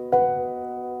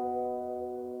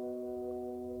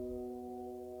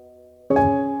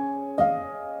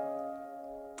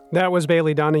 That was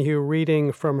Bailey Donahue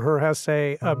reading from her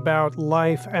essay about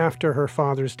life after her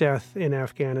father's death in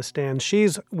Afghanistan.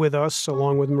 She's with us,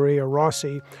 along with Maria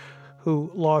Rossi,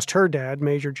 who lost her dad,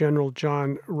 Major General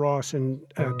John Ross, in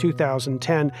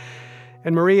 2010.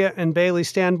 And Maria and Bailey,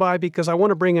 stand by because I want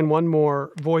to bring in one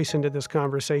more voice into this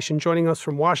conversation. Joining us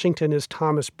from Washington is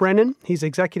Thomas Brennan. He's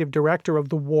executive director of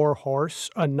The War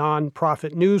Horse, a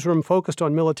nonprofit newsroom focused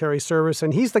on military service.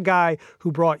 And he's the guy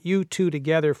who brought you two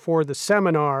together for the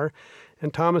seminar.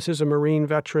 And Thomas is a Marine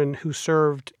veteran who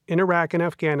served in Iraq and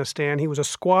Afghanistan. He was a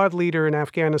squad leader in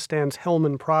Afghanistan's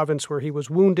Helmand province, where he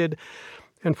was wounded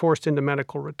and forced into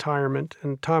medical retirement.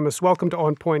 And Thomas, welcome to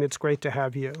On Point. It's great to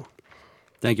have you.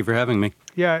 Thank you for having me.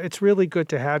 Yeah, it's really good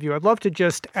to have you. I'd love to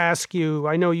just ask you,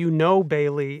 I know you know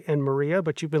Bailey and Maria,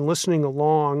 but you've been listening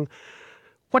along.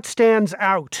 What stands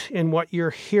out in what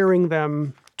you're hearing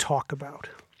them talk about?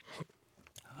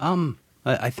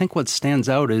 I think what stands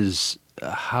out is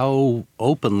how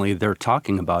openly they're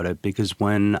talking about it, because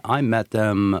when I met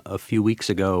them a few weeks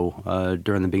ago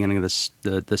during the beginning of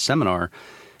the seminar,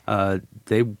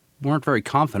 they weren't very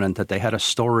confident that they had a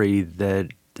story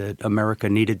that America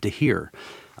needed to hear.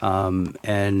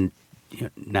 And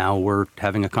now we're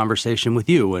having a conversation with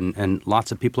you, and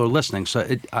lots of people are listening. So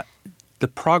the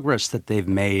progress that they've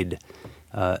made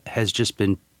has just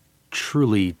been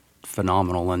truly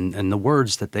phenomenal. And the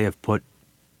words that they have put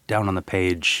down on the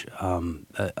page,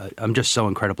 I'm just so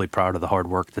incredibly proud of the hard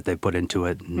work that they've put into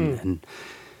it and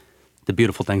the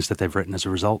beautiful things that they've written as a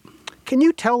result. Can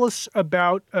you tell us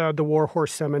about the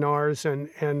Warhorse seminars and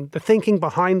the thinking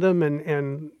behind them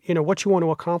and what you want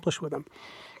to accomplish with them?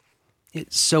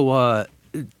 So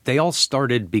they all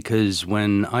started because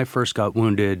when I first got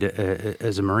wounded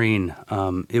as a Marine,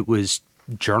 it was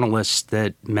journalists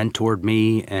that mentored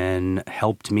me and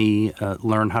helped me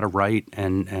learn how to write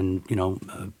and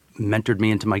mentored me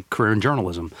into my career in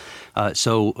journalism.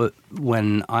 So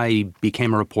when I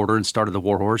became a reporter and started the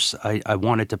Warhorse, I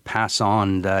wanted to pass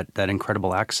on that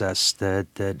incredible access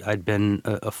that I'd been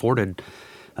afforded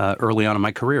early on in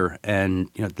my career. And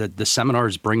the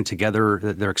seminars bring together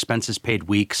their expenses paid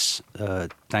weeks,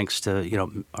 thanks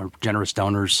to our generous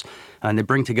donors, and they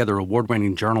bring together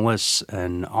award-winning journalists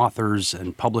and authors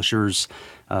and publishers.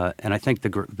 And I think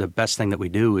the best thing that we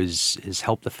do is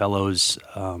help the fellows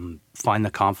find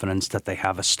the confidence that they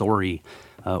have a story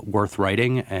worth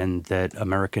writing and that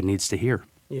America needs to hear.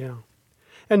 Yeah.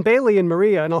 And Bailey and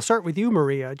Maria, and I'll start with you,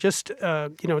 Maria. Just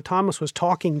Thomas was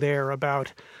talking there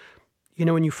about,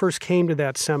 when you first came to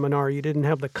that seminar, you didn't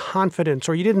have the confidence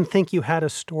or you didn't think you had a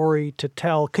story to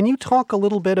tell. Can you talk a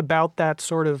little bit about that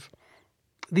sort of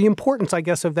the importance, I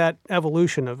guess, of that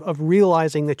evolution of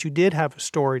realizing that you did have a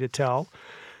story to tell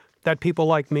that people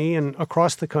like me and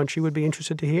across the country would be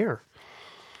interested to hear?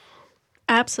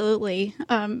 Absolutely.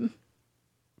 In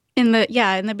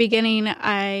the beginning,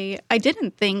 I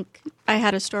didn't think I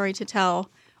had a story to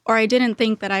tell, or I didn't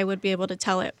think that I would be able to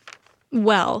tell it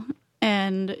well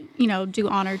and, do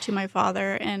honor to my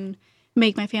father and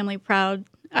make my family proud.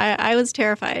 I was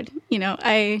terrified.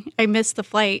 I missed the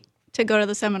flight to go to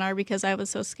the seminar because I was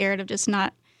so scared of just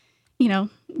not,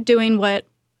 doing what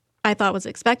I thought was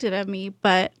expected of me.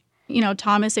 But,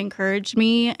 Thomas encouraged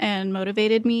me and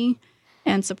motivated me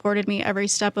and supported me every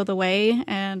step of the way.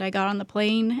 And I got on the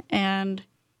plane, and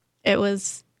it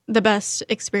was the best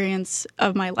experience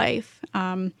of my life.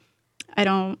 I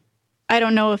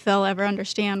don't know if they'll ever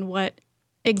understand what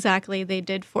exactly they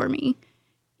did for me.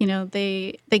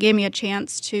 They gave me a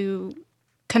chance to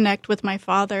connect with my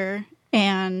father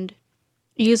and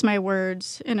use my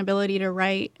words and ability to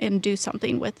write and do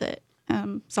something with it,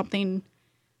 something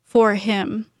for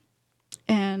him.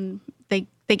 And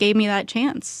they gave me that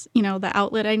chance, the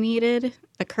outlet I needed,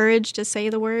 the courage to say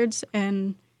the words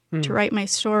and to write my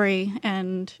story.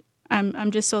 And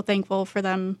I'm just so thankful for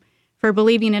them for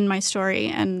believing in my story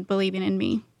and believing in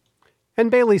me. And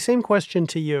Bailey, same question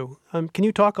to you. Can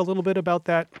you talk a little bit about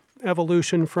that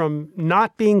evolution from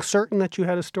not being certain that you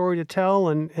had a story to tell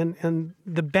and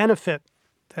the benefit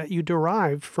that you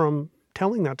derived from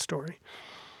telling that story?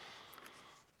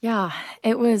 Yeah,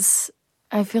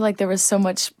 I feel like there was so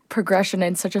much progression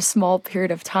in such a small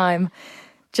period of time.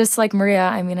 Just like Maria,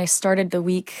 I started the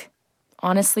week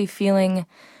honestly feeling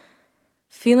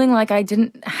like I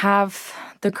didn't have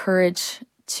the courage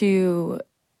to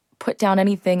put down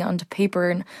anything onto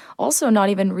paper, and also not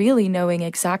even really knowing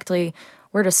exactly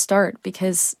where to start,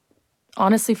 because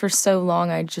honestly for so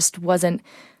long I just wasn't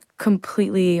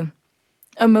completely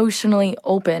emotionally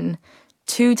open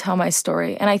to tell my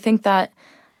story. And I think that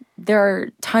there are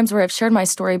times where I've shared my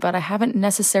story, but I haven't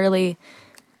necessarily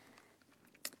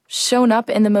shown up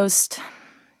in the most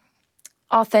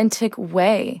authentic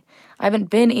way. I haven't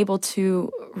been able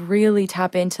to really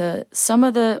tap into some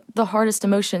of the hardest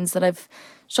emotions that I've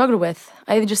struggled with.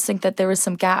 I just think that there was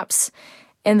some gaps.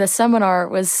 And the seminar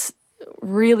was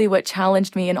really what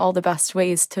challenged me in all the best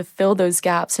ways to fill those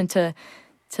gaps and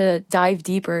to dive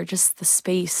deeper, just the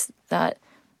space that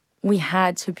we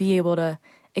had to be able to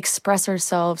express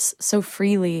ourselves so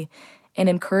freely and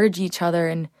encourage each other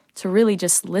and to really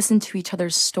just listen to each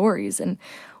other's stories. And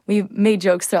we made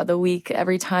jokes throughout the week.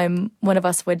 Every time one of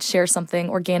us would share something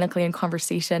organically in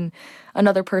conversation,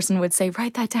 another person would say,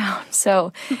 write that down.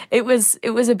 So it was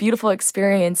a beautiful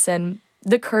experience, and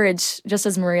the courage, just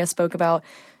as Maria spoke about,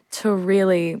 to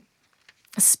really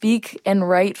speak and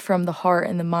write from the heart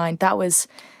and the mind. That was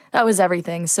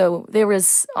everything. So there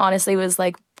was, honestly, it was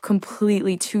like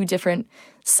completely two different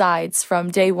sides from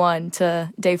day 1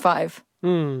 to day 5.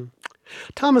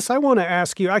 Thomas, I want to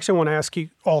ask you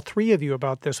all three of you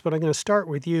about this, but I'm going to start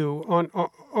with you.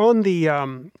 On the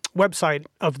website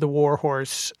of the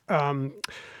Warhorse,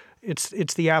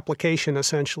 it's the application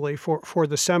essentially for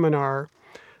the seminar.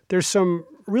 There's some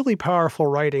really powerful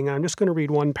writing. I'm just going to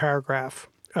read one paragraph.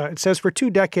 It says, for 2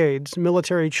 decades,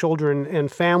 military children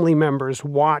and family members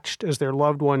watched as their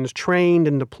loved ones trained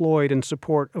and deployed in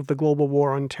support of the global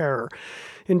war on terror.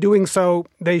 In doing so,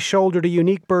 they shouldered a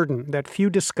unique burden that few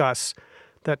discuss,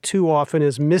 that too often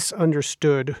is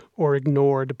misunderstood or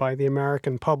ignored by the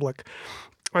American public.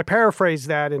 I paraphrased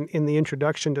that in the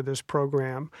introduction to this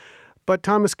program. But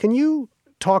Thomas, can you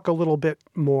talk a little bit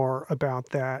more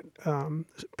about that,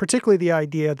 particularly the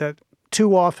idea that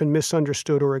too often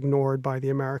misunderstood or ignored by the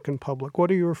American public? What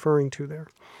are you referring to there?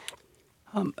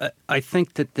 I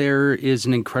think that there is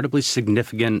an incredibly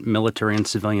significant military and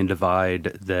civilian divide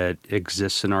that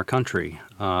exists in our country.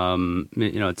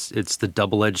 It's the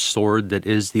double-edged sword that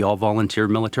is the all-volunteer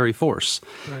military force.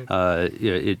 Right.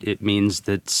 It means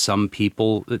that some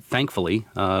people, thankfully,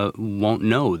 won't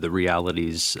know the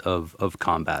realities of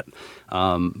combat.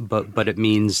 But it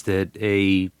means that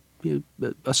a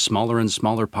smaller and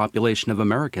smaller population of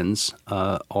Americans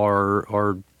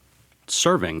are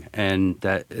serving, and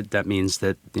that means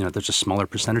that there's a smaller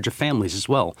percentage of families as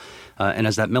well. And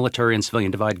as that military and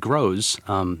civilian divide grows,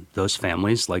 those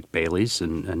families, like Bailey's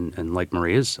and like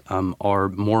Maria's, are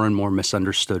more and more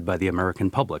misunderstood by the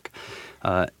American public,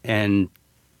 and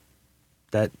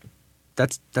that's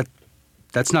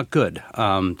not good.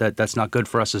 That's not good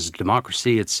for us as a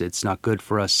democracy. It's not good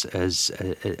for us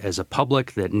as a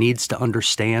public that needs to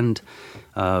understand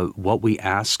what we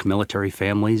ask military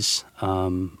families,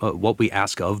 what we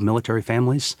ask of military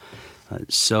families.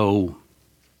 No,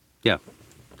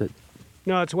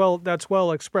 that's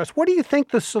well expressed. What do you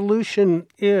think the solution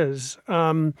is?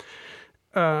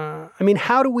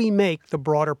 How do we make the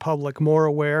broader public more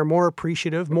aware, more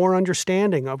appreciative, more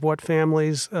understanding of what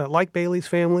families like Bailey's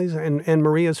families and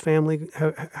Maria's family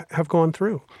have gone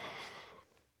through?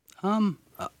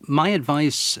 My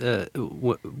advice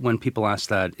when people ask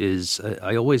that is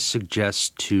I always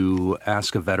suggest to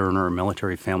ask a veteran or a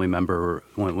military family member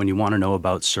when you want to know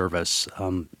about service,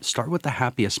 start with the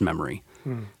happiest memory.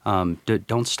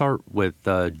 Don't start with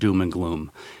doom and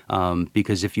gloom,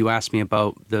 because if you ask me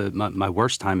about my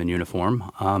worst time in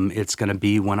uniform, it's going to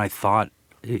be when I thought,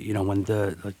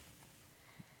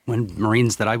 when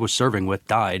Marines that I was serving with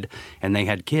died and they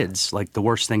had kids. Like, the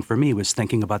worst thing for me was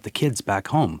thinking about the kids back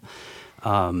home.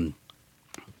 Sorry,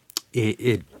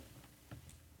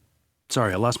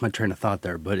 I lost my train of thought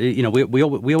there. But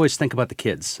we always think about the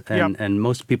kids, and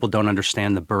most people don't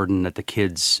understand the burden that the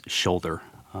kids shoulder.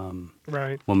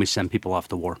 Right. When we send people off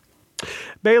to war.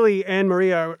 Bailey and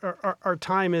Maria, our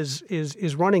time is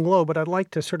running low, but I'd like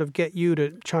to sort of get you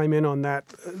to chime in on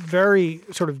that very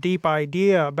sort of deep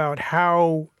idea about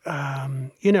how,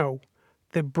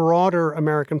 the broader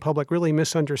American public really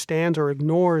misunderstands or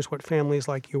ignores what families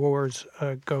like yours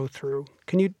go through.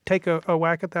 Can you take a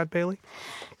whack at that, Bailey?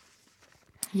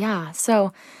 Yeah.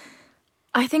 So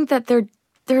I think that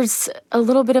there's a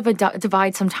little bit of a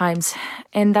divide sometimes,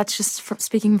 and that's just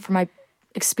speaking from my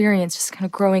experience, just kind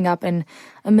of growing up in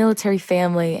a military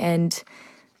family and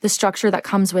the structure that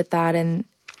comes with that and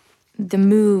the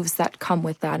moves that come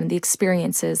with that and the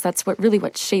experiences. That's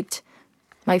what shaped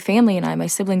my family and my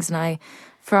siblings and I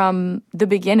from the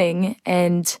beginning.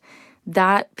 And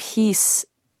that piece,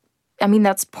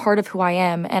 that's part of who I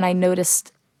am. And I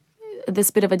noticed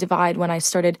this bit of a divide when I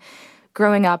started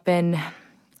growing up and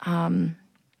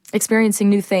experiencing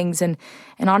new things and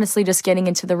honestly just getting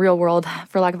into the real world,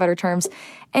 for lack of better terms,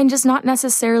 and just not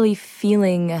necessarily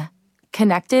feeling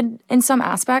connected in some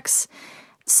aspects.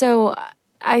 So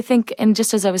I think, and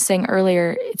just as I was saying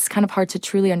earlier, it's kind of hard to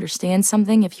truly understand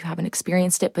something if you haven't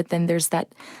experienced it, but then there's that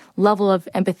level of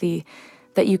empathy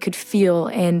that you could feel,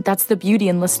 and that's the beauty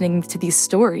in listening to these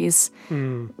stories,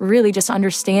 really just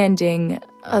understanding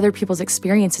other people's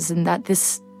experiences and that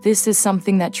this is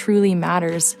something that truly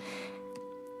matters.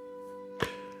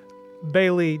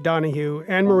 Bailey Donahue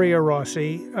and Maria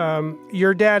Rossi,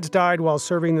 your dads died while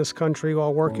serving this country,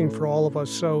 while working for all of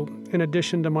us. So in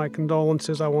addition to my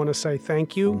condolences, I want to say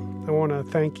thank you. I want to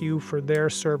thank you for their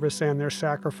service and their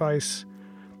sacrifice,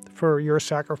 for your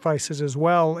sacrifices as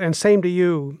well. And same to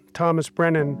you, Thomas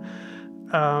Brennan,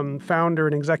 founder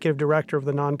and executive director of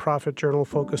the nonprofit journal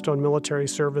focused on military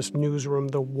service newsroom,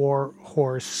 The War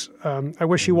Horse. I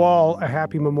wish you all a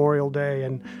happy Memorial Day,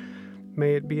 and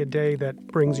may it be a day that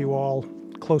brings you all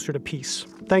closer to peace.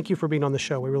 Thank you for being on the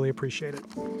show. We really appreciate it.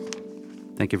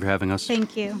 Thank you for having us.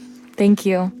 Thank you. Thank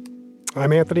you.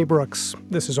 I'm Anthony Brooks.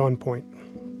 This is On Point.